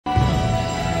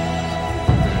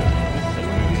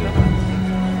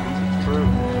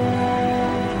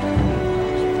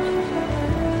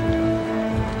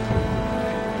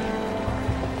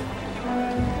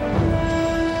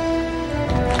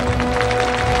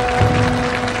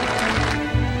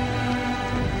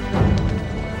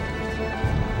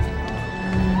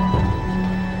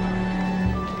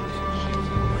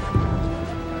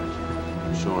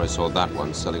saw that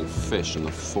one selling fish in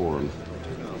the Forum.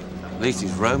 At least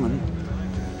he's Roman.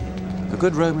 A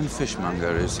good Roman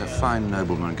fishmonger is a fine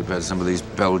nobleman compared to some of these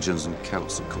Belgians and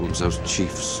Celts that call themselves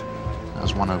chiefs.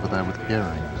 There's one over there with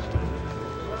earrings.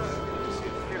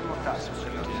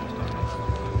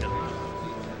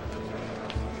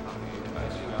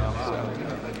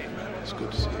 It's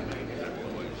good to see you.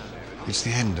 It's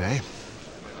the end, eh?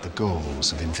 The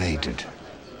Gauls have invaded.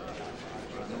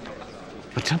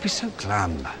 But don't be so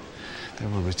glum. They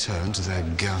will return to their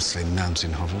ghastly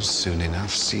mountain hovels soon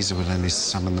enough. Caesar will only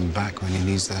summon them back when he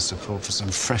needs their support for some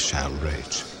fresh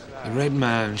outrage. The red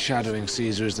man shadowing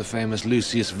Caesar is the famous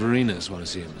Lucius Vorenus, one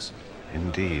assumes.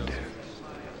 Indeed.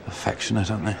 Affectionate,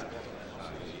 aren't they?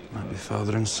 Might be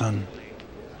father and son.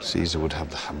 Caesar would have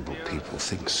the humble people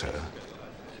think so.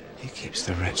 He keeps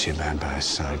the wretched man by his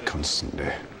side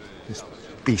constantly. This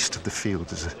beast of the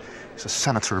field is a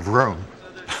senator of Rome.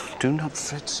 Do not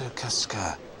fret so,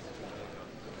 Casca.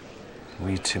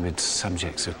 We timid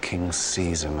subjects of King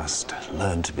Caesar must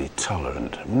learn to be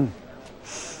tolerant.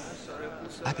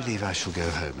 I believe I shall go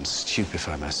home and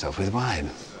stupefy myself with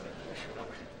wine.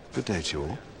 Good day to you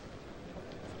all.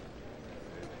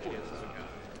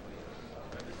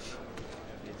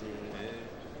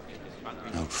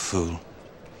 Old fool.